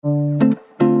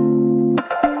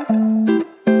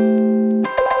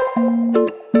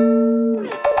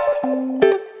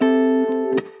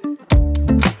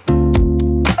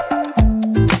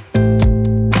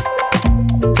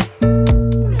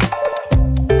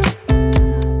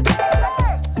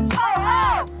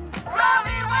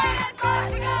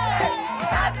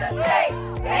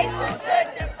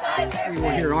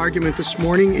argument this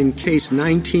morning in Case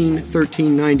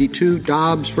 19-1392,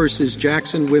 Dobbs versus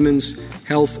Jackson Women's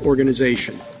Health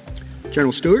Organization.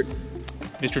 General Stewart.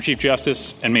 Mr. Chief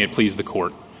Justice, and may it please the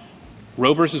Court,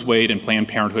 Roe v. Wade and Planned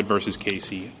Parenthood v.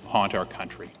 Casey haunt our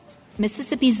country.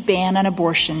 Mississippi's ban on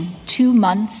abortion 2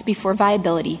 months before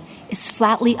viability is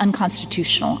flatly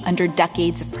unconstitutional under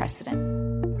decades of precedent.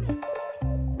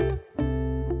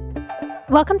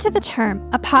 Welcome to The Term,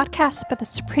 a podcast by the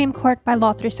Supreme Court by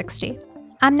Law 360.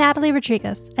 I'm Natalie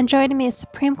Rodriguez, and joining me is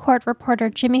Supreme Court reporter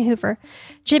Jimmy Hoover.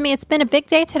 Jimmy, it's been a big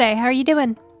day today. How are you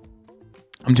doing?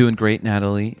 I'm doing great,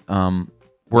 Natalie.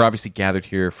 We're obviously gathered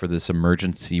here for this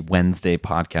emergency Wednesday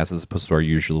podcast as opposed to our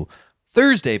usual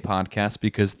Thursday podcast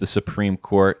because the Supreme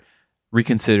Court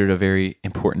reconsidered a very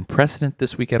important precedent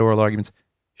this week at oral arguments.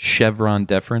 Chevron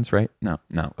deference, right? No.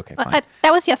 Okay, fine.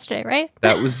 That was yesterday, right?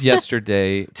 That was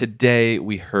yesterday. Today,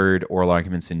 we heard oral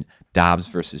arguments in Dobbs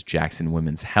versus Jackson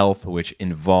Women's Health, which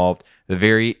involved the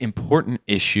very important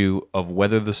issue of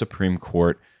whether the Supreme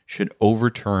Court should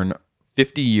overturn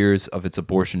 50 years of its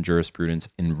abortion jurisprudence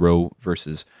in Roe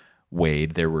versus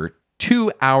Wade. There were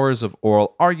 2 hours of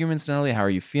oral arguments. Natalie, how are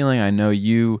you feeling? I know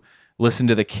you listened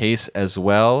to the case as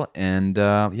well. And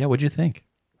what'd you think?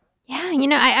 Yeah,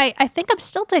 I think I'm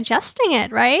still digesting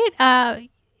it, right?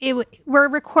 We're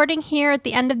recording here at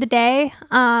the end of the day,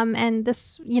 and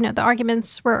this, the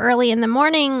arguments were early in the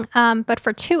morning, but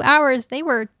for 2 hours, they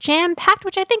were jam-packed,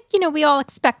 which I think, we all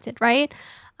expected, right?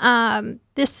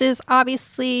 This is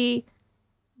obviously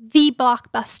the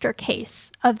blockbuster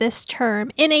case of this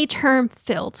term, in a term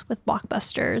filled with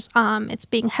blockbusters. It's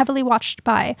being heavily watched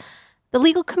by the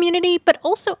legal community, but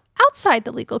also outside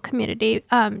the legal community,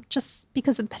 just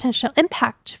because of the potential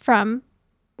impact from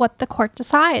what the court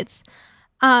decides.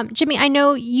 Jimmy, I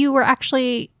know you were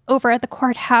actually over at the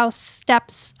courthouse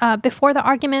steps before the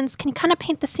arguments. Can you kind of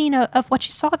paint the scene of what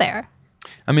you saw there?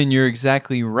 I mean, you're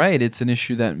exactly right. It's an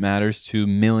issue that matters to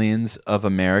millions of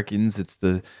Americans. It's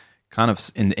the kind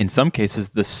of, in some cases,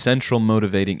 the central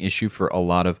motivating issue for a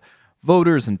lot of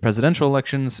voters in presidential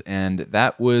elections, and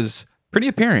that was pretty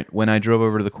apparent when I drove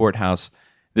over to the courthouse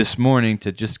this morning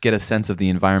to just get a sense of the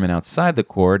environment outside the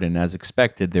court. And as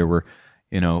expected, there were,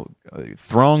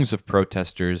 throngs of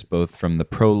protesters, both from the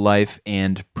pro-life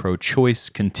and pro-choice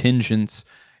contingents,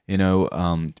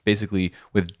 basically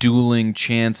with dueling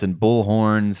chants and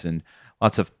bullhorns and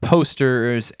lots of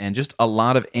posters and just a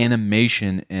lot of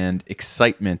animation and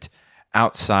excitement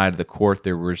outside the court.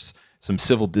 There was some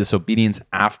civil disobedience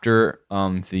after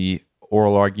the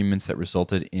oral arguments that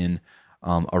resulted in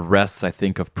arrests, I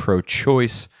think, of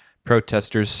pro-choice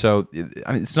protesters. So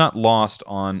it's not lost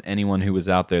on anyone who was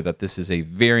out there that this is a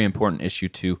very important issue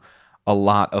to a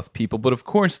lot of people. But of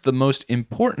course, the most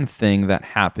important thing that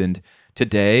happened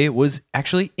today was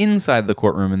actually inside the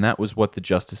courtroom, and that was what the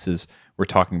justices were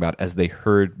talking about as they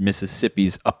heard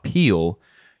Mississippi's appeal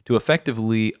to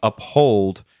effectively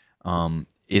uphold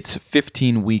its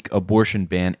 15-week abortion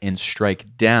ban and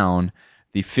strike down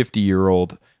the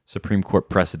 50-year-old Supreme Court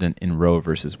precedent in Roe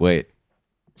versus Wade.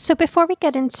 So before we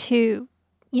get into,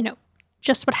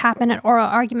 just what happened at oral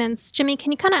arguments, Jimmy,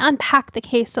 can you kind of unpack the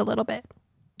case a little bit?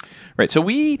 Right. So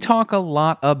we talk a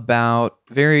lot about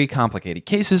very complicated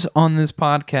cases on this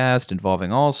podcast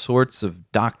involving all sorts of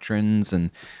doctrines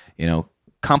and,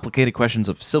 complicated questions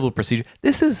of civil procedure.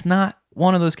 This is not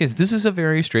one of those cases. This is a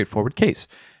very straightforward case.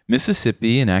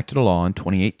 Mississippi enacted a law in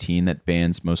 2018 that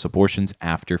bans most abortions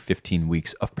after 15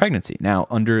 weeks of pregnancy. Now,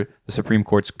 under the Supreme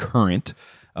Court's current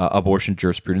abortion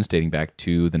jurisprudence dating back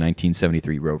to the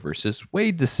 1973 Roe versus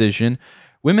Wade decision,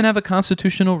 women have a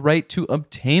constitutional right to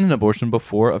obtain an abortion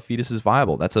before a fetus is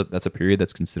viable. That's a period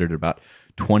that's considered about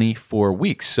 24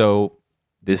 weeks. So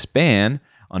this ban,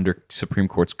 under Supreme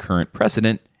Court's current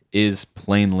precedent, is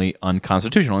plainly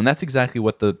unconstitutional. And that's exactly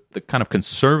what the kind of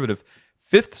conservative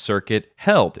Fifth Circuit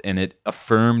held, and it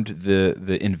affirmed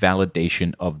the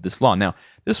invalidation of this law. Now,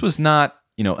 this was not,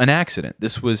 an accident.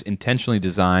 This was intentionally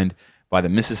designed by the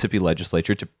Mississippi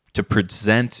legislature to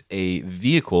present a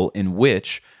vehicle in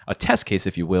which, a test case,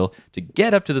 if you will, to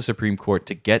get up to the Supreme Court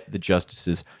to get the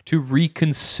justices to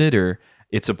reconsider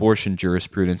its abortion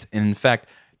jurisprudence and, in fact,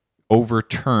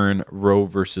 overturn Roe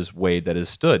versus Wade that has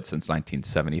stood since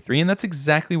 1973. And that's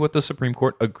exactly what the Supreme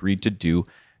Court agreed to do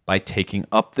by taking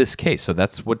up this case. So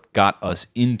that's what got us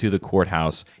into the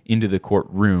courthouse, into the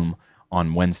courtroom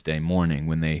on Wednesday morning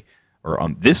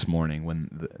on this morning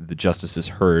when the justices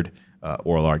heard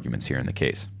oral arguments here in the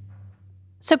case.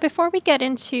 So before we get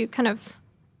into kind of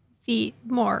the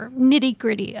more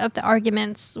nitty-gritty of the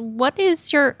arguments, what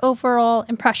is your overall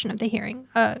impression of the hearing?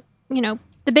 The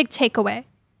big takeaway.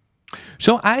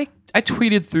 So I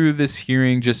tweeted through this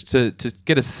hearing just to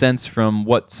get a sense from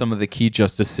what some of the key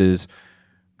justices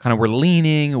kind of were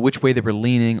leaning, which way they were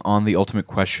leaning on the ultimate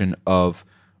question of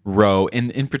Roe,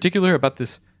 and in particular about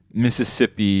this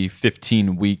Mississippi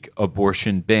 15-week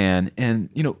abortion ban. And,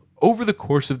 over the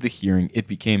course of the hearing, it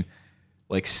became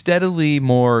like steadily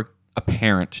more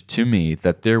apparent to me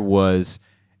that there was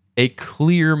a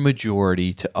clear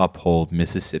majority to uphold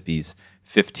Mississippi's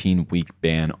 15-week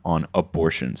ban on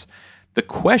abortions. The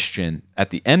question at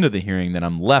the end of the hearing that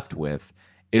I'm left with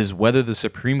is whether the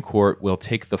Supreme Court will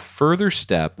take the further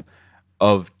step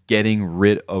of getting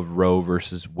rid of Roe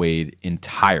versus Wade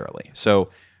entirely. So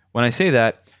when I say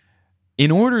that, in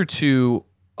order to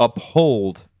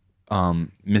uphold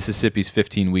Mississippi's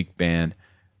 15-week ban,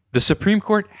 the Supreme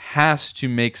Court has to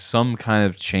make some kind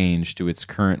of change to its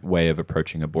current way of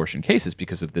approaching abortion cases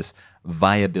because of this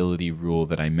viability rule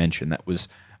that I mentioned that was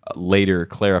later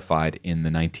clarified in the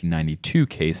 1992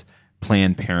 case,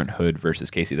 Planned Parenthood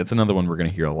versus Casey. That's another one we're going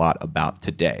to hear a lot about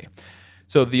today.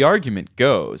 So the argument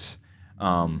goes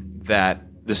that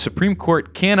the Supreme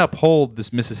Court can uphold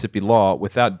this Mississippi law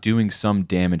without doing some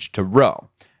damage to Roe.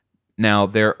 Now,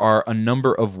 there are a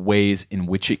number of ways in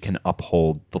which it can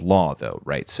uphold the law, though,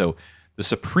 right? So the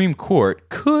Supreme Court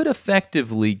could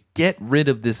effectively get rid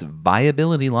of this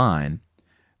viability line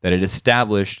that it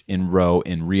established in Roe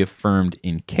and reaffirmed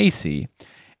in Casey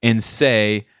and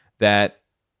say that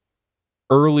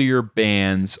earlier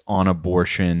bans on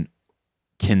abortion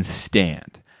can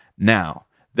stand. Now,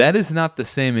 that is not the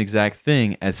same exact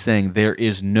thing as saying there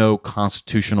is no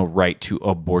constitutional right to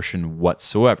abortion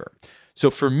whatsoever. So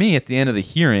for me, at the end of the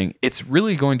hearing, it's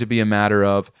really going to be a matter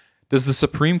of, does the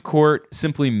Supreme Court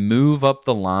simply move up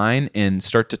the line and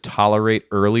start to tolerate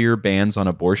earlier bans on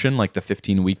abortion, like the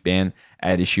 15-week ban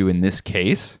at issue in this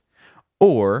case?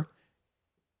 Or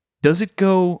does it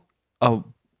go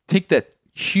take that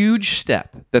huge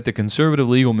step that the conservative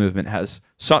legal movement has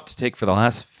sought to take for the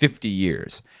last 50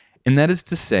 years, and that is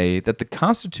to say that the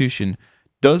Constitution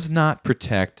does not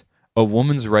protect a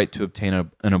woman's right to obtain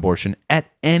an abortion at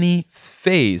any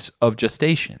phase of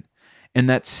gestation, and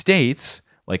that states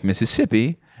like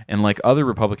Mississippi and like other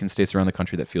Republican states around the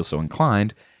country that feel so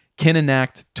inclined can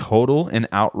enact total and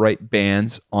outright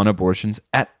bans on abortions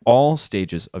at all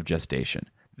stages of gestation.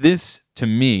 This, to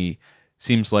me,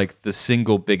 seems like the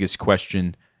single biggest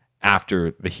question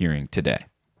after the hearing today.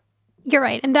 You're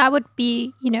right. And that would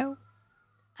be,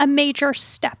 a major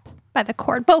step by the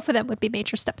court. Both of them would be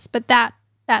major steps. But that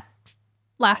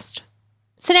last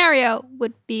scenario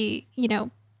would be,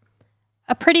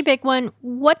 a pretty big one.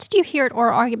 What did you hear at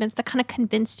oral arguments that kind of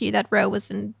convinced you that Roe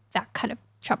was in that kind of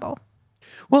trouble?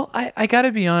 Well, I got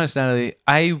to be honest, Natalie.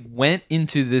 I went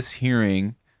into this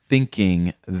hearing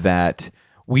thinking that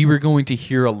we were going to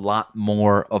hear a lot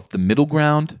more of the middle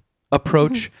ground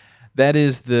approach. Mm-hmm.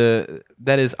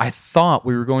 I thought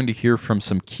we were going to hear from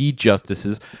some key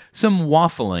justices, some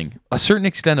waffling, a certain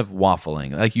extent of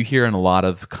waffling, like you hear in a lot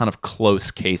of kind of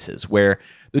close cases where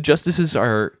the justices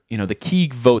are, the key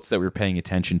votes that we're paying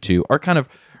attention to are kind of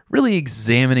really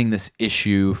examining this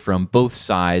issue from both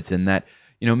sides, and that,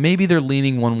 maybe they're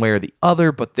leaning one way or the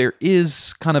other, but there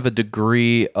is kind of a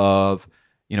degree of,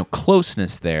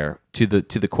 closeness there to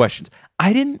the questions.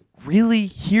 I didn't really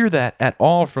hear that at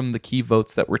all from the key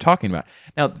votes that we're talking about.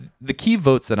 Now, the key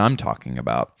votes that I'm talking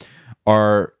about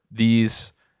are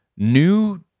these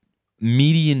new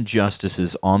median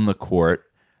justices on the court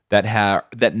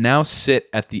that now sit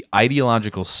at the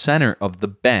ideological center of the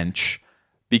bench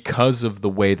because of the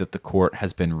way that the court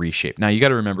has been reshaped. Now, you got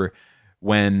to remember,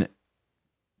 when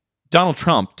Donald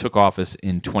Trump took office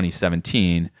in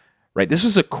 2017, right, this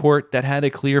was a court that had a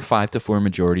clear 5-4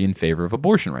 majority in favor of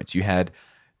abortion rights. You had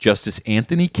Justice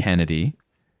Anthony Kennedy,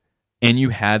 and you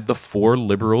had the 4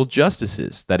 liberal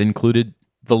justices that included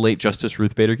the late Justice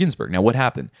Ruth Bader Ginsburg. Now, what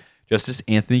happened? Justice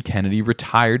Anthony Kennedy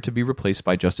retired to be replaced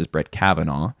by Justice Brett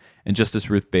Kavanaugh, and Justice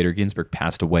Ruth Bader Ginsburg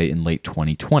passed away in late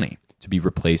 2020 to be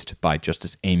replaced by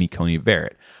Justice Amy Coney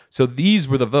Barrett. So these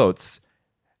were the votes.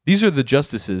 These are the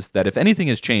justices that, if anything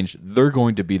has changed, they're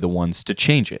going to be the ones to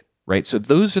change it. Right? So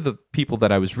those are the people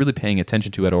that I was really paying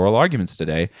attention to at oral arguments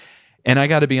today. And I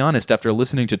got to be honest, after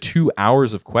listening to 2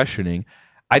 hours of questioning,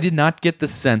 I did not get the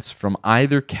sense from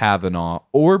either Kavanaugh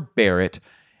or Barrett,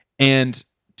 and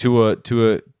to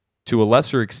a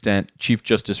lesser extent, Chief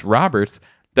Justice Roberts,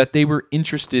 that they were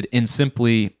interested in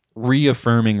simply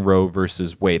reaffirming Roe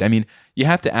versus Wade. I mean, you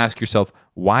have to ask yourself,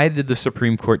 why did the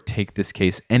Supreme Court take this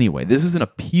case anyway? This is an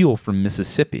appeal from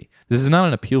Mississippi. This is not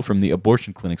an appeal from the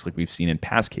abortion clinics like we've seen in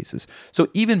past cases. So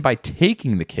even by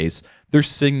taking the case, they're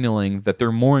signaling that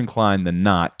they're more inclined than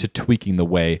not to tweaking the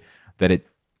way that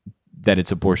that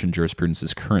its abortion jurisprudence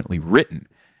is currently written.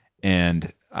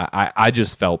 And I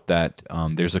just felt that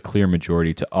there's a clear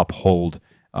majority to uphold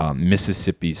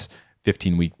Mississippi's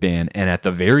 15-week ban and at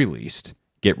the very least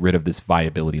get rid of this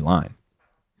viability line.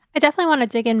 I definitely want to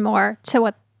dig in more to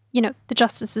what the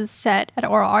justices said at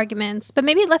oral arguments, but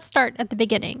maybe let's start at the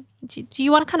beginning. Do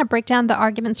you want to kind of break down the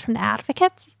arguments from the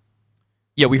advocates?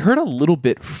 Yeah, we heard a little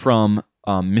bit from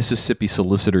Mississippi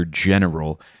Solicitor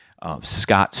General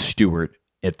Scott Stewart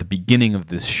at the beginning of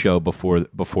this show before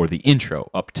the intro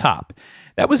up top.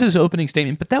 That was his opening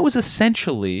statement, but that was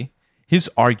essentially his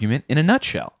argument in a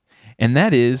nutshell. And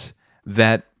that is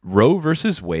that Roe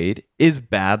versus Wade is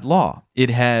bad law.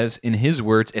 It has, in his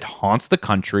words, it haunts the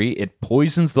country, it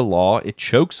poisons the law, it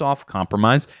chokes off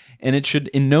compromise, and it should,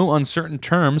 in no uncertain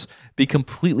terms, be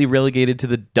completely relegated to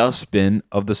the dustbin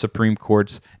of the Supreme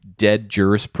Court's dead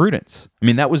jurisprudence. I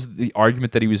mean, that was the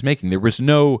argument that he was making. There was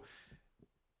no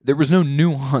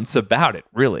nuance about it,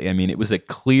 really. I mean, it was a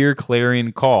clear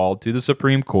clarion call to the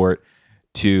Supreme Court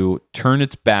to turn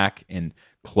its back and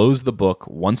close the book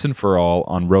once and for all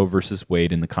on Roe versus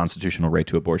Wade and the constitutional right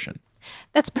to abortion.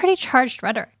 That's pretty charged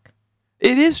rhetoric.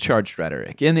 It is charged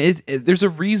rhetoric, and there's a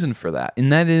reason for that,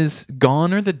 and that is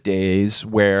gone are the days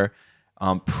where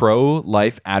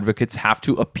pro-life advocates have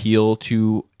to appeal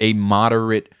to a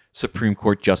moderate Supreme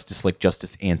Court justice like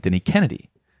Justice Anthony Kennedy.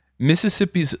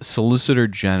 Mississippi's Solicitor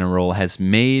General has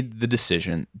made the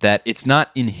decision that it's not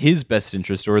in his best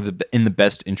interest or in the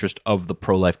best interest of the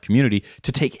pro-life community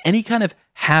to take any kind of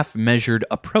half-measured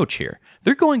approach here.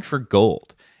 They're going for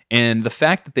gold. And the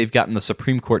fact that they've gotten the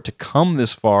Supreme Court to come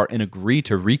this far and agree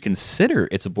to reconsider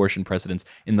its abortion precedents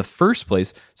in the first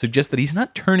place suggests that he's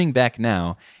not turning back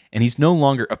now, and he's no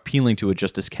longer appealing to a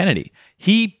Justice Kennedy.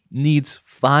 He needs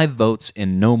 5 votes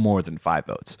and no more than 5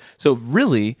 votes. So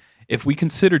really, if we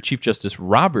consider Chief Justice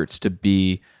Roberts to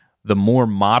be the more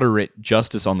moderate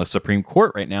justice on the Supreme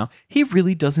Court right now, he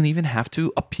really doesn't even have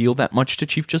to appeal that much to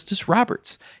Chief Justice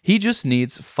Roberts. He just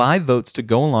needs 5 votes to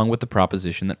go along with the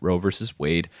proposition that Roe versus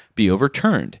Wade be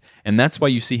overturned. And that's why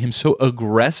you see him so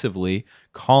aggressively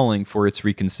calling for its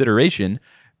reconsideration,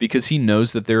 because he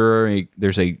knows that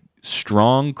there's a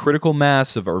strong critical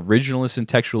mass of originalist and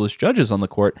textualist judges on the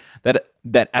court that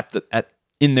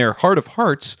in their heart of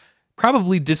hearts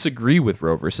probably disagree with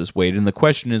Roe versus Wade, and the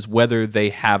question is whether they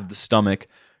have the stomach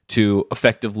to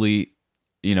effectively,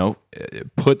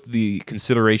 put the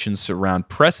considerations around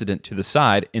precedent to the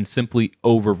side and simply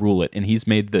overrule it. And he's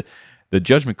made the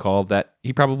judgment call that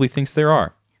he probably thinks there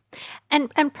are.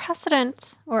 And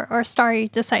precedent or stare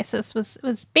decisis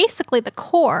was basically the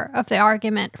core of the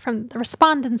argument from the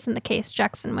respondents in the case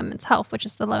Jackson Women's Health, which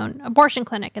is the lone abortion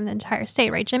clinic in the entire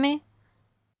state, right, Jimmy?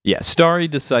 Yeah, stare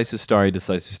decisis, stare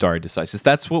decisis, stare decisis.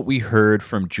 That's what we heard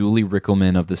from Julie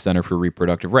Rickelman of the Center for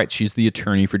Reproductive Rights. She's the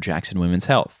attorney for Jackson Women's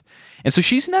Health. And so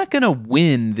she's not going to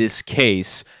win this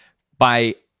case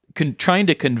by trying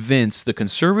to convince the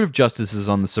conservative justices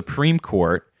on the Supreme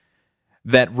Court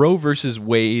that Roe versus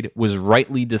Wade was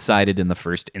rightly decided in the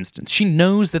first instance. She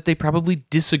knows that they probably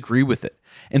disagree with it.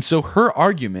 And so her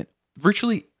argument,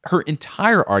 virtually her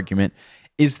entire argument,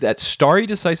 is that stare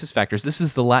decisis factors, this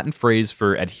is the Latin phrase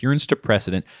for adherence to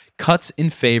precedent, cuts in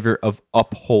favor of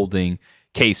upholding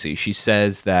Casey. She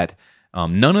says that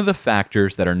none of the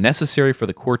factors that are necessary for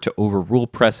the court to overrule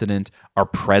precedent are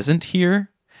present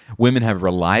here. Women have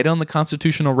relied on the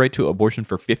constitutional right to abortion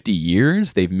for 50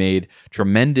 years. They've made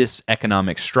tremendous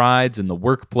economic strides in the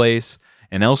workplace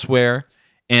and elsewhere.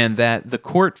 And that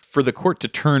for the court to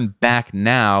turn back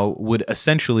now would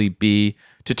essentially be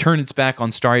to turn its back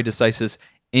on stare decisis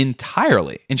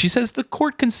entirely. And she says the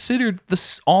court considered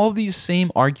all these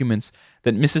same arguments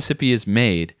that Mississippi has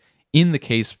made in the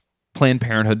case Planned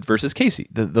Parenthood versus Casey,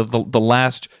 the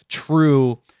last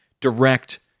true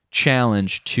direct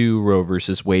challenge to Roe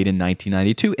versus Wade in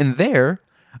 1992. And there,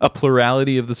 a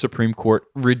plurality of the Supreme Court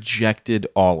rejected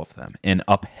all of them and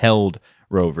upheld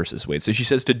Roe versus Wade. So she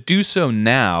says to do so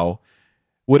now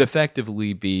would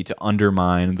effectively be to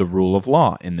undermine the rule of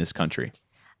law in this country.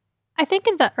 I think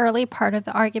in the early part of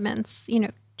the arguments,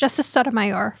 Justice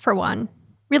Sotomayor, for one,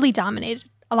 really dominated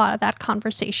a lot of that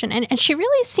conversation. And she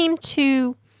really seemed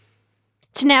to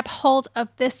nab hold of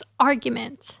this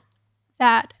argument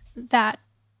that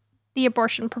the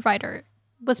abortion provider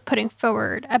was putting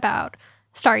forward about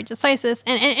stare decisis.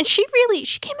 And she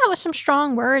came out with some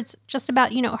strong words just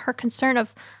about, her concern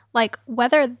of like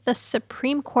whether the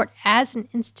Supreme Court as an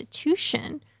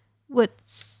institution would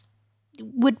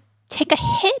take a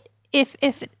hit if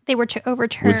they were to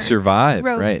overturn. Would survive,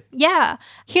 Roe. Right. Yeah.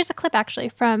 Here's a clip actually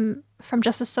from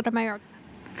Justice Sotomayor.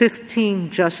 15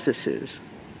 justices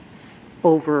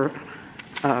over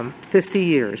 50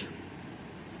 years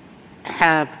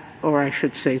have, or I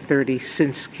should say 30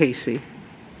 since Casey,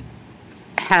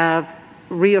 have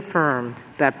reaffirmed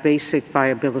that basic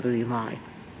viability line.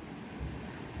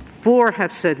 4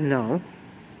 have said no,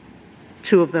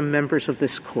 2 of them members of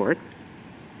this court,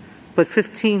 but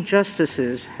 15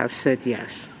 justices have said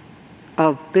yes,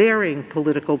 of varying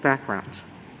political backgrounds.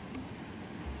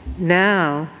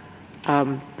 Now,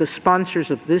 the sponsors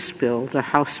of this bill, the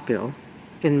House bill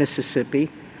in Mississippi,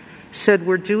 said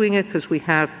we're doing it because we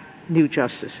have new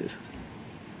justices.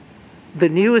 The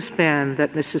newest ban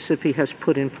that Mississippi has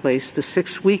put in place, the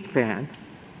 6-week ban,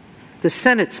 the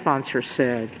Senate sponsor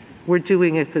said we're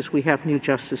doing it because we have new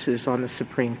justices on the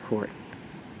Supreme Court.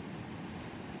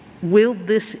 Will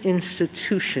this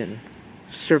institution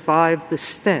survive the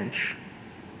stench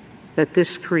that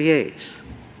this creates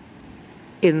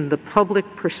in the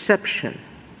public perception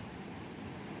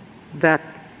that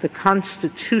the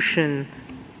Constitution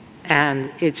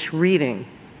and its reading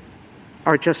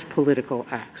are just political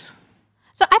acts?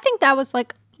 So I think that was a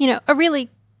really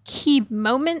key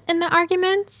moment in the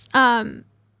arguments.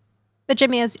 But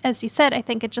Jimmy, as you said, I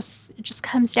think it just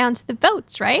comes down to the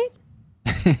votes, right?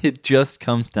 It just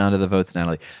comes down to the votes,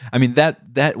 Natalie. I mean,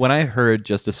 that when I heard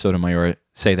Justice Sotomayor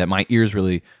say that, my ears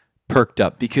really perked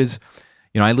up because,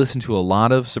 I listen to a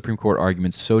lot of Supreme Court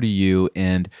arguments, so do you,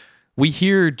 and we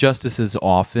hear justices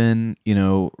often,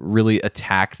 really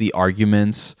attack the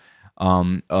arguments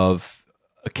of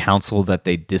a counsel that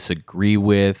they disagree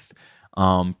with.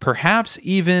 Perhaps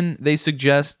even they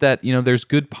suggest that, there's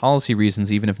good policy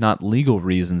reasons, even if not legal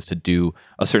reasons, to do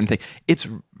a certain thing.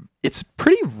 It's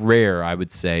pretty rare, I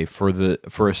would say, for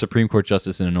a Supreme Court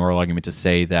justice in an oral argument to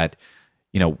say that,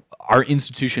 our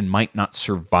institution might not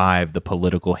survive the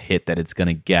political hit that it's going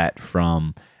to get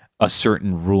from a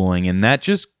certain ruling. And that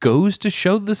just goes to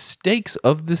show the stakes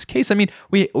of this case. I mean,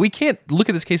 we can't look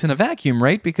at this case in a vacuum,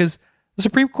 right? Because the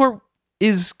Supreme Court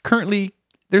is currently,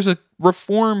 there's a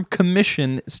reform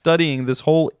commission studying this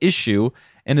whole issue,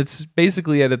 and it's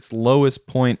basically at its lowest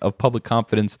point of public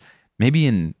confidence, maybe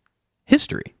in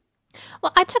history.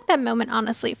 Well, I took that moment,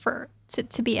 honestly,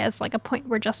 to be as a point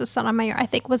where Justice Sotomayor, I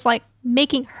think, was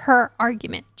making her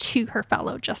argument to her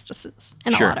fellow justices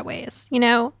in a lot of ways,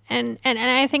 and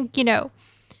I think,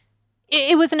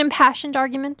 it was an impassioned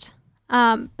argument.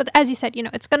 But as you said,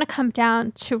 it's going to come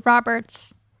down to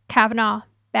Roberts, Kavanaugh,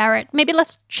 Barrett. Maybe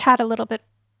let's chat a little bit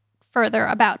further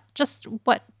about just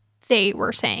what they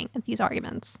were saying at these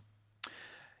arguments.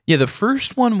 Yeah, the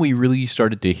first one we really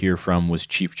started to hear from was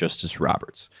Chief Justice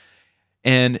Roberts.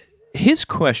 And his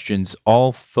questions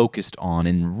all focused on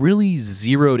and really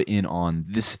zeroed in on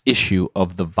this issue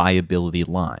of the viability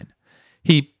line.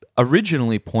 He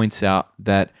originally points out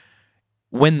that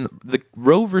when the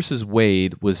Roe versus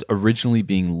Wade was originally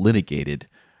being litigated,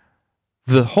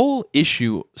 the whole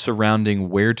issue surrounding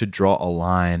where to draw a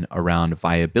line around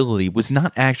viability was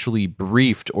not actually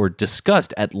briefed or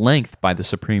discussed at length by the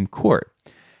Supreme Court.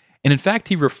 And in fact,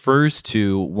 he refers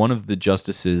to one of the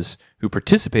justices who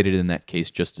participated in that case,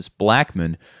 Justice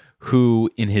Blackmun, who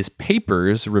in his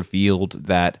papers revealed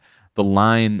that the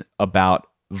line about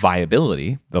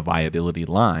viability, the viability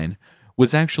line,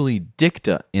 was actually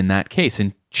dicta in that case.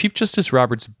 And Chief Justice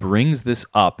Roberts brings this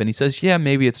up and he says, yeah,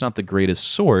 maybe it's not the greatest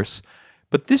source,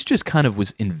 but this just kind of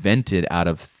was invented out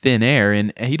of thin air.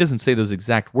 And he doesn't say those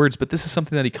exact words, but this is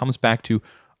something that he comes back to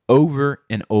over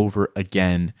and over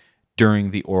again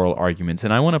during the oral arguments.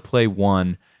 And I want to play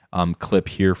one clip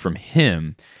here from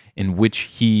him in which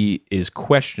he is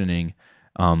questioning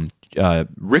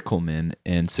Rickleman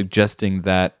and suggesting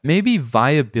that maybe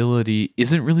viability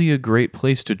isn't really a great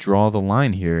place to draw the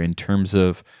line here in terms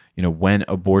of, when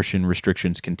abortion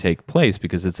restrictions can take place,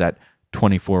 because it's at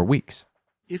 24 weeks.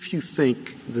 If you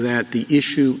think that the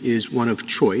issue is one of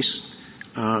choice,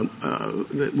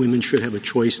 that women should have a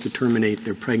choice to terminate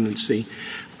their pregnancy,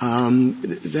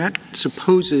 that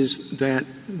supposes that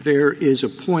there is a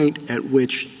point at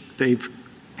which they've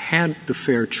had the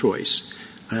fair choice,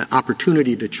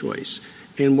 opportunity to choice.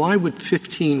 And why would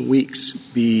 15 weeks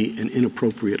be an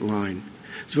inappropriate line?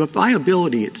 So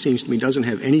viability, it seems to me, doesn't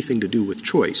have anything to do with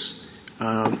choice.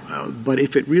 But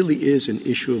if it really is an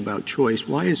issue about choice,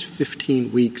 why is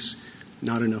 15 weeks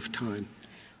not enough time?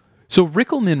 So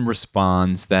Rickleman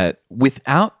responds that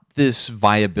without this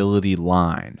viability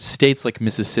line, states like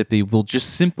Mississippi will just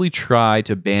simply try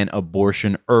to ban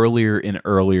abortion earlier and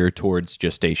earlier towards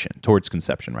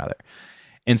conception rather.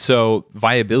 And so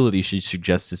viability, she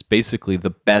suggests, is basically the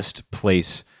best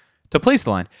place to place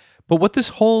the line. But what this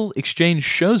whole exchange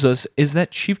shows us is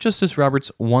that Chief Justice Roberts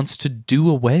wants to do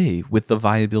away with the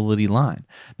viability line.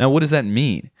 Now, what does that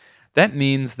mean? That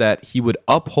means that he would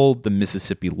uphold the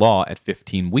Mississippi law at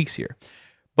 15 weeks here.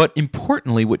 But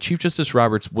importantly, what Chief Justice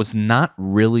Roberts was not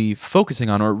really focusing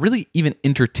on or really even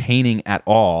entertaining at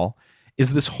all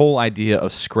is this whole idea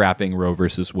of scrapping Roe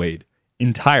versus Wade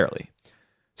entirely.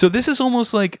 So this is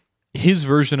almost like his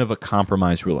version of a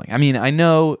compromise ruling. I mean, I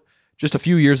know just a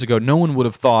few years ago, no one would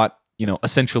have thought,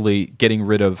 essentially getting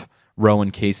rid of Roe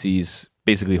and Casey's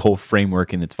basically whole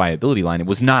framework and its viability line. It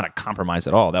was not a compromise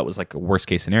at all. That was like a worst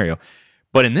case scenario.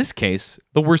 But in this case,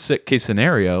 the worst case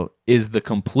scenario is the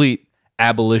complete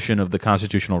abolition of the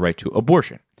constitutional right to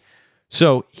abortion.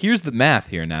 So here's the math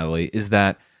here, Natalie, is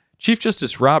that Chief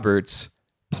Justice Roberts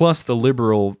plus the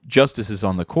liberal justices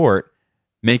on the court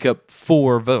make up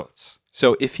 4 votes.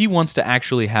 So if he wants to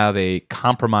actually have a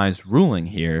compromise ruling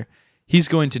here, he's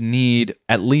going to need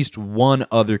at least one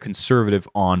other conservative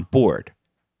on board,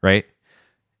 right?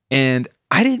 And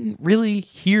I didn't really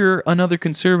hear another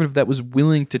conservative that was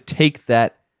willing to take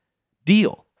that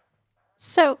deal.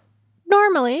 So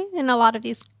normally, in a lot of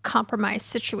these compromise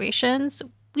situations,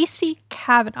 we see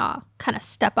Kavanaugh kind of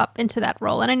step up into that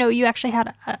role. And I know you actually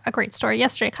had a great story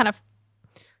yesterday kind of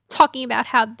talking about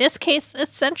how this case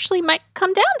essentially might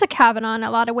come down to Kavanaugh in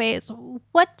a lot of ways.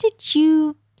 What did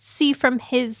you see from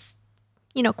his,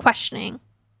 questioning?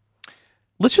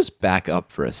 Let's just back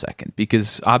up for a second,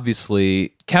 because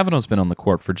obviously Kavanaugh's been on the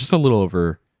court for just a little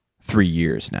over 3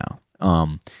 years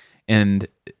now. And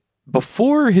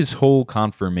before his whole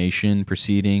confirmation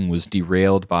proceeding was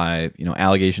derailed by,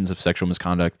 allegations of sexual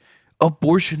misconduct,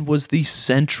 abortion was the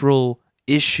central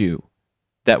issue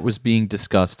that was being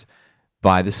discussed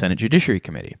by the Senate Judiciary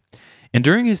Committee. And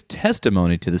during his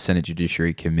testimony to the Senate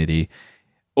Judiciary Committee,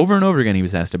 over and over again, he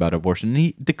was asked about abortion, and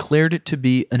he declared it to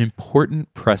be an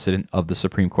important precedent of the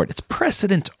Supreme Court. It's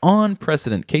precedent on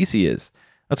precedent. Casey is.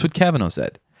 That's what Kavanaugh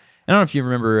said. I don't know if you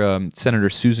remember Senator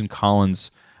Susan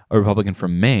Collins, a Republican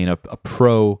from Maine, a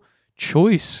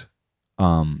pro-choice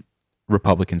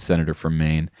Republican senator from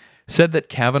Maine, said that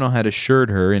Kavanaugh had assured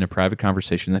her in a private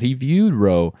conversation that he viewed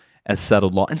Roe as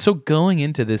settled law. And so going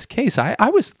into this case, I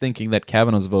was thinking that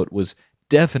Kavanaugh's vote was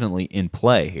definitely in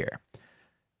play here.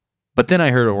 But then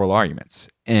I heard oral arguments,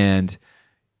 and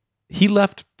he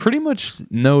left pretty much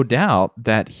no doubt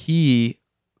that he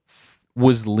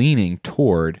was leaning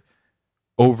toward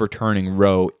overturning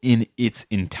Roe in its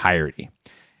entirety.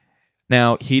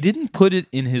 Now, he didn't put it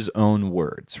in his own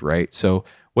words, right? So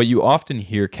what you often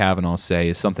hear Kavanaugh say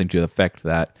is something to the effect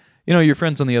that, your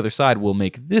friends on the other side will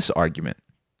make this argument.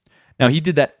 Now, he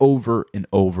did that over and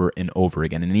over and over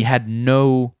again, and he had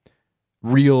no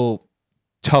real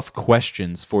tough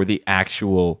questions for the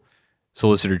actual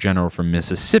Solicitor General from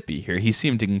Mississippi here. He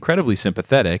seemed incredibly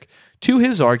sympathetic to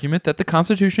his argument that the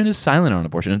Constitution is silent on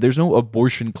abortion. There's no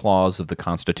abortion clause of the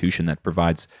Constitution that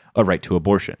provides a right to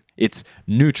abortion. It's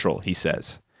neutral, he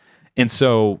says. And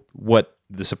so what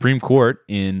the Supreme Court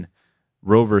in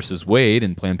Roe versus Wade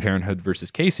and Planned Parenthood versus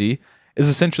Casey is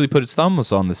essentially put its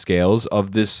thumbs on the scales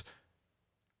of this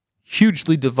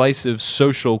hugely divisive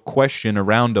social question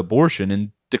around abortion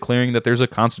and declaring that there's a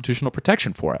constitutional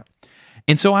protection for it.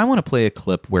 And so I want to play a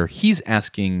clip where he's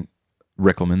asking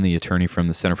Rickleman, the attorney from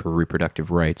the Center for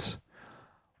Reproductive Rights,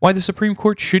 why the Supreme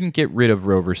Court shouldn't get rid of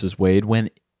Roe versus Wade when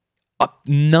a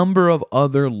number of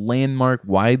other landmark,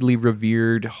 widely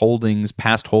revered holdings,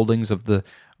 past holdings of the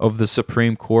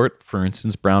Supreme Court, for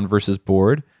instance, Brown versus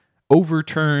Board,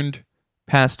 overturned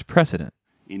past precedent.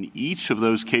 In each of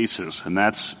those cases, and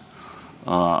that's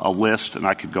a list, and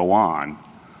I could go on,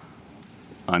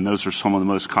 and those are some of the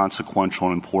most consequential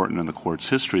and important in the court's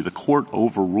history, the court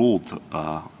overruled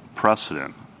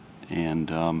precedent.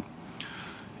 And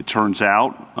it turns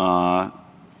out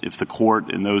if the court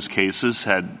in those cases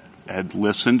had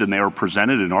listened and they were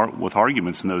presented with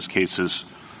arguments in those cases,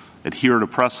 adhere to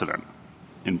precedent.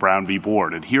 In Brown v.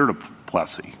 Board, adhere to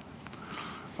Plessy.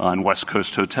 In West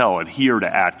Coast Hotel, adhere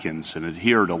to Atkins and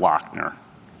adhere to Lochner.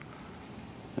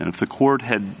 And if the court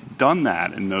had done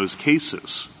that in those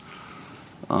cases,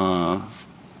 the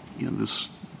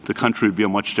country would be a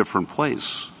much different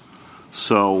place.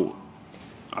 So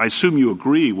I assume you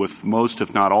agree with most,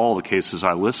 if not all, the cases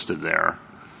I listed there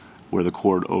where the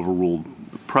court overruled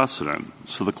precedent.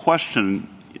 So the question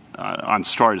on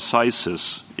stare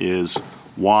decisis is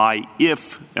why,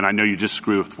 and I know you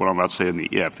disagree with what I'm about to say in the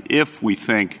if we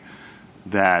think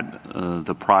that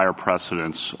the prior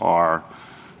precedents are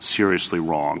seriously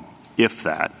wrong,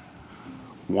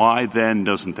 why then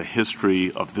doesn't the history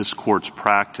of this court's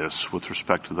practice with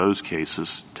respect to those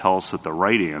cases tell us that the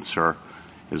right answer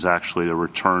is actually to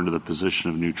return to the position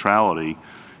of neutrality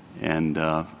and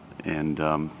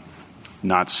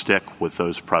not stick with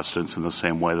those precedents in the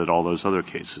same way that all those other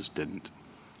cases didn't?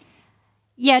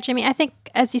 Yeah, Jimmy, I think,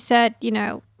 as you said,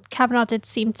 Kavanaugh did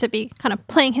seem to be kind of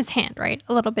playing his hand, right,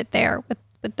 a little bit there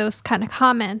with those kind of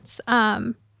comments.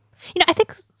 I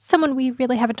think someone we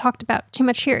really haven't talked about too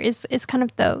much here is kind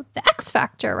of the X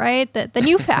factor, right? The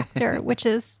new factor, which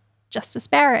is Justice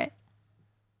Barrett.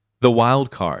 The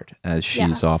wild card, as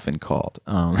she's often called.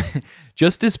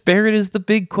 Justice Barrett is the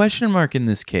big question mark in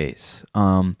this case.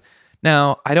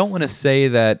 Now, I don't want to say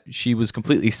that she was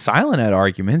completely silent at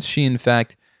arguments. She, in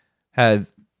fact, had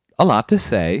a lot to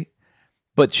say.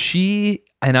 But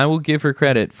and I will give her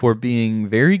credit for being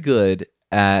very good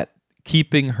at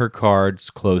keeping her cards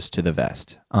close to the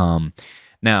vest.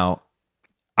 Now,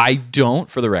 I don't,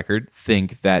 for the record,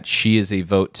 think that she is a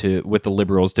vote with the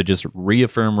liberals to just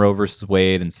reaffirm Roe versus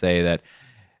Wade and say that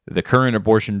the current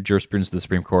abortion jurisprudence of the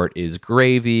Supreme Court is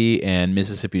gravy and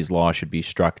Mississippi's law should be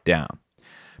struck down.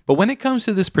 But when it comes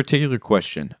to this particular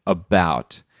question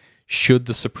about should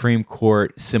the Supreme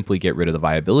Court simply get rid of the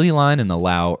viability line and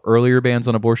allow earlier bans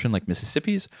on abortion like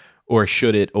Mississippi's, or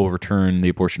should it overturn the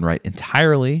abortion right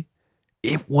entirely,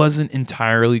 it wasn't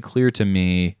entirely clear to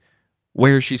me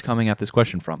where she's coming at this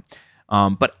question from.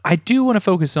 But I do want to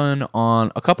focus on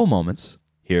a couple moments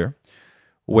here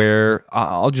where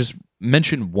I'll just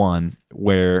mention one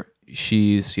where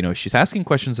she's asking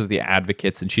questions of the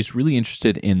advocates, and she's really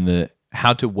interested in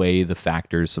how to weigh the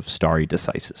factors of stare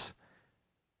decisis.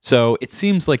 So it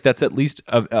seems like that's at least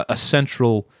a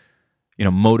central,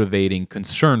 motivating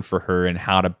concern for her and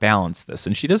how to balance this.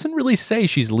 And she doesn't really say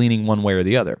she's leaning one way or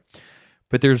the other.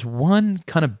 But there's one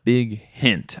kind of big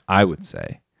hint, I would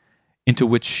say, into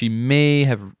which she may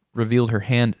have revealed her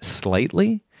hand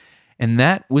slightly. And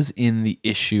that was in the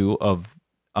issue of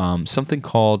something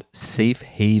called safe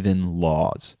haven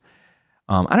laws.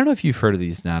 I don't know if you've heard of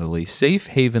these, Natalie. Safe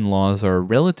haven laws are a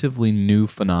relatively new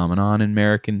phenomenon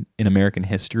in American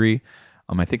history.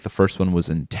 I think the first one was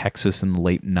in Texas in the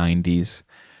late 90s.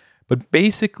 But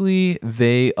basically,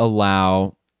 they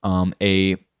allow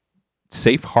a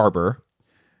safe harbor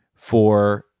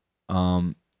for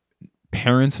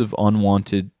parents of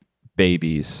unwanted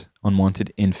babies,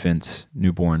 unwanted infants,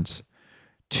 newborns,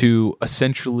 to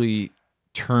essentially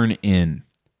turn in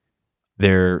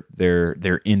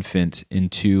their infant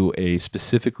into a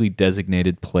specifically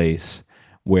designated place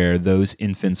where those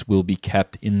infants will be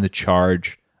kept in the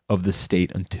charge of the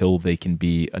state until they can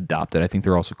be adopted. I think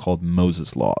they're also called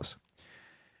Moses laws.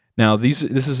 Now, this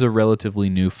is a relatively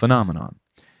new phenomenon.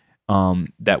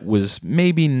 That was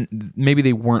maybe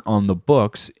they weren't on the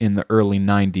books in the early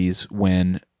 90s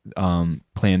when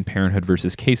Planned Parenthood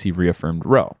versus Casey reaffirmed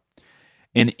Roe.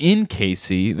 And in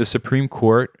Casey, the Supreme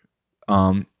Court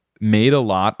made a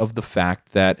lot of the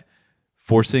fact that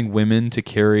forcing women to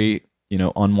carry,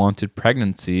 unwanted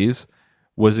pregnancies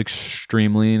was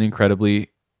extremely and incredibly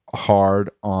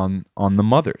hard on the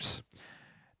mothers.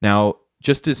 Now,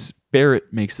 Justice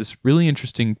Barrett makes this really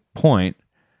interesting point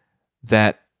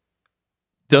that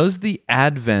does the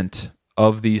advent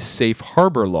of these safe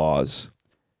harbor laws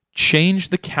change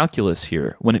the calculus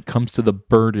here when it comes to the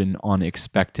burden on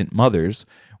expectant mothers,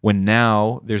 when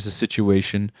now there's a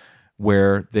situation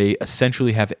where they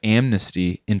essentially have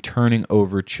amnesty in turning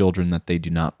over children that they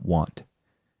do not want?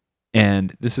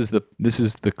 And this is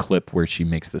the clip where she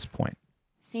makes this point.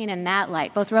 Seen in that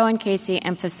light, both Roe and Casey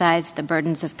emphasized the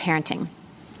burdens of parenting.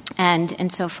 And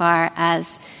insofar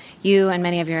as you and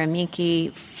many of your amici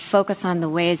focus on the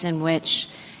ways in which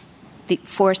the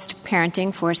forced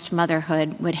parenting, forced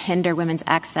motherhood would hinder women's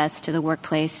access to the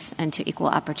workplace and to equal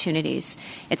opportunities,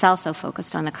 it's also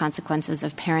focused on the consequences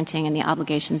of parenting and the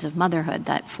obligations of motherhood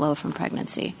that flow from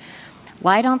pregnancy.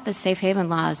 Why don't the safe haven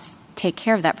laws take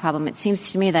care of that problem? It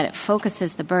seems to me that it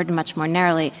focuses the burden much more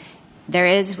narrowly. There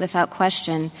is, without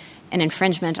question, an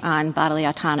infringement on bodily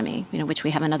autonomy, which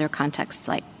we have in other contexts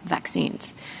like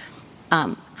vaccines.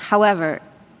 However,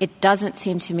 it doesn't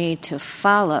seem to me to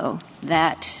follow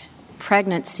that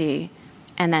pregnancy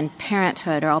and then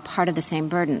parenthood are all part of the same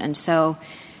burden. And so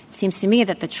it seems to me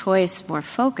that the choice more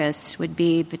focused would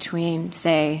be between,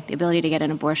 say, the ability to get an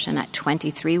abortion at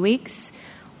 23 weeks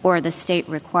or the state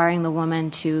requiring the woman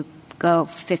to go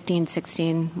 15,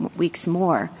 16 weeks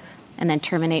more and then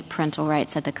terminate parental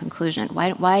rights at the conclusion.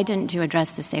 Why didn't you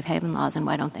address the safe haven laws, and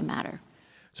why don't they matter?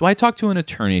 So I talked to an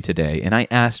attorney today, and I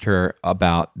asked her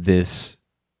about this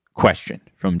question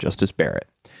from Justice Barrett.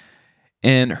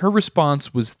 And her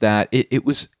response was that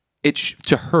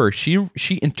to her,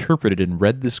 she interpreted and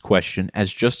read this question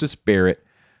as Justice Barrett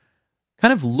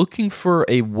kind of looking for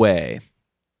a way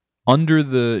under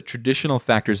the traditional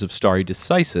factors of stare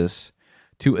decisis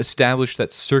to establish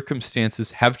that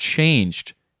circumstances have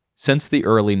changed since the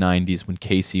early 90s when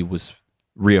Casey was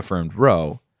reaffirmed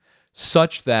Roe,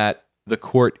 such that the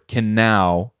court can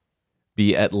now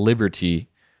be at liberty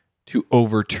to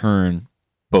overturn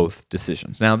both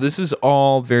decisions. Now, this is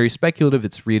all very speculative.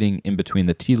 It's reading in between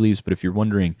the tea leaves, but if you're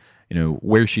wondering,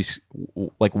 where she's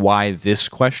like, why this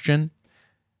question,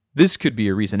 this could be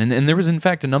a reason. And there was, in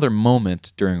fact, another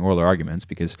moment during oral arguments,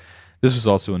 because this was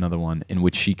also another one in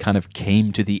which she kind of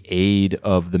came to the aid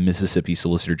of the Mississippi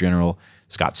Solicitor General,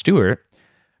 Scott Stewart.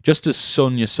 Justice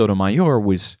Sonia Sotomayor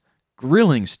was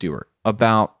grilling Stewart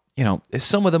about,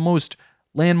 some of the most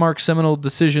landmark seminal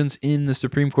decisions in the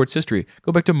Supreme Court's history.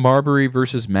 Go back to Marbury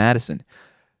versus Madison.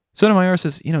 Sotomayor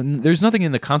says, there's nothing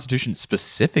in the Constitution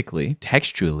specifically,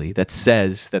 textually, that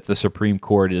says that the Supreme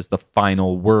Court is the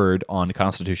final word on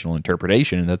constitutional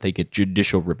interpretation and that they get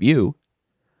judicial review.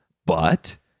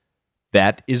 But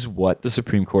that is what the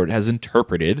Supreme Court has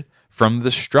interpreted from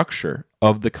the structure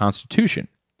of the Constitution.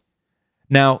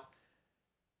 Now,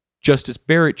 Justice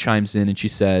Barrett chimes in and she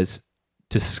says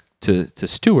to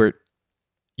Stewart,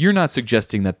 you're not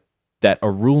suggesting that a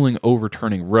ruling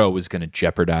overturning Roe is going to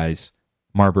jeopardize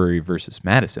Marbury versus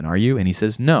Madison, are you? And he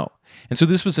says no. And so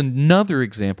this was another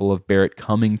example of Barrett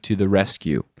coming to the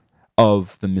rescue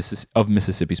of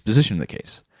Mississippi's position in the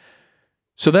case.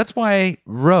 So that's why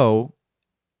Roe,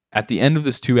 at the end of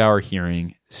this 2-hour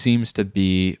hearing, seems to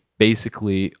be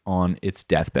basically on its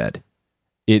deathbed.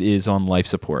 It is on life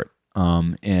support.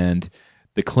 And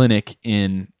the clinic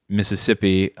in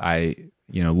Mississippi, I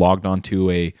logged onto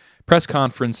a press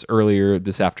conference earlier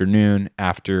this afternoon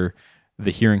after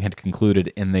the hearing had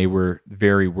concluded, and they were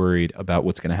very worried about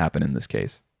what's going to happen in this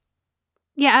case.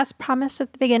 Yeah, as promised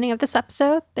at the beginning of this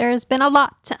episode, there's been a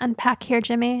lot to unpack here,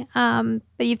 Jimmy,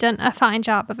 but you've done a fine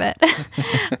job of it.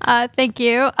 Thank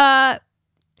you. I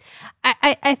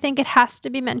think it has to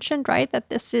be mentioned, right, that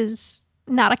this is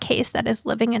not a case that is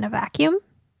living in a vacuum.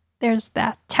 There's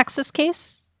that Texas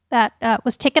case that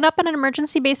was taken up on an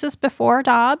emergency basis before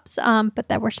Dobbs, but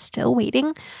that we're still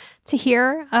waiting to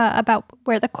hear about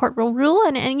where the court will rule.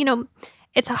 And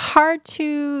it's hard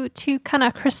to kind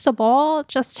of crystal ball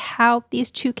just how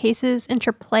these two cases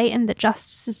interplay in the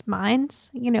justices' minds,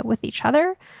 with each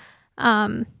other.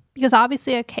 Because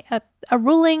obviously a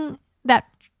ruling that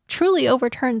truly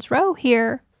overturns Roe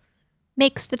here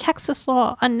makes the Texas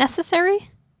law unnecessary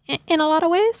in a lot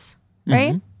of ways,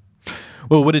 right? Mm-hmm.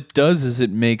 Well, what it does is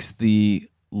it makes the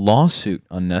lawsuit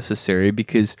unnecessary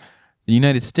because the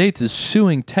United States is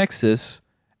suing Texas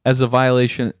as a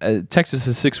violation.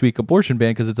 Texas's 6-week abortion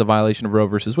ban because it's a violation of Roe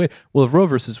versus Wade. Well, if Roe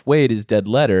versus Wade is dead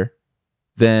letter,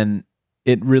 then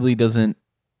it really doesn't.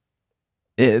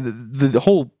 The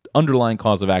whole underlying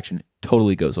cause of action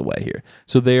totally goes away here.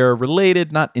 So they are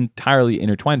related, not entirely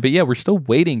intertwined. But yeah, we're still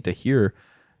waiting to hear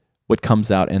what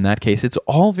comes out in that case. It's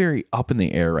all very up in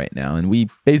the air right now, and we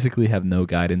basically have no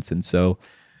guidance. And so,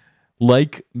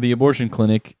 like the abortion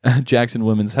clinic, Jackson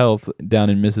Women's Health down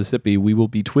in Mississippi, we will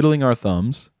be twiddling our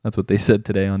thumbs. That's what they said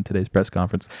today on today's press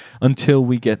conference, until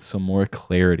we get some more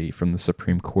clarity from the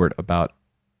Supreme Court about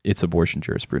its abortion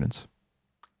jurisprudence.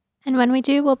 And when we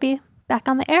do, we'll be back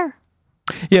on the air.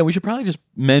 Yeah, we should probably just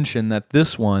mention that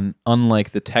this one,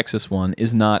 unlike the Texas one,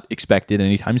 is not expected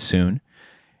anytime soon.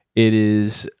 It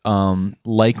is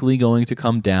likely going to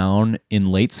come down in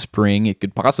late spring. It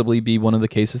could possibly be one of the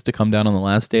cases to come down on the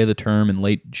last day of the term in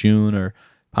late June or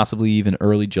possibly even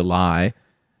early July.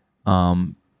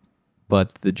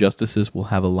 But the justices will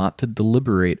have a lot to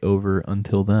deliberate over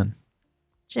until then.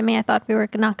 Jimmy, I thought we were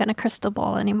not going to crystal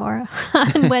ball anymore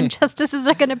on when justices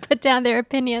are going to put down their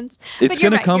opinions. It's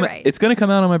going to come. Right. It's going to come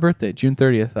out on my birthday, June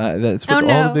 30th. That's what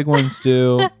all the big ones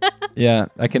do. Yeah,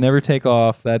 I can never take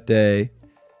off that day.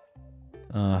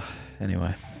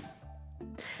 Anyway.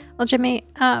 Well, Jimmy,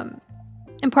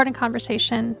 important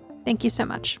conversation. Thank you so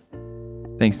much.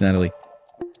 Thanks, Natalie.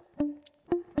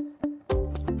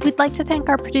 We'd like to thank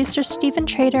our producers Stephen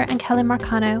Trader and Kelly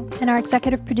Marcano and our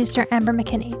executive producer Amber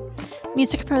McKinney.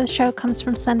 Music for the show comes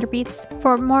from Slender Beats.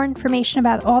 For more information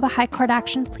about all the high court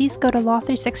action, please go to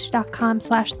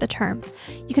law360.com/theterm.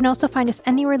 You can also find us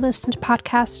anywhere you listen to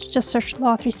podcasts. Just search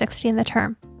Law 360 in the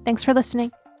term. Thanks for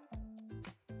listening.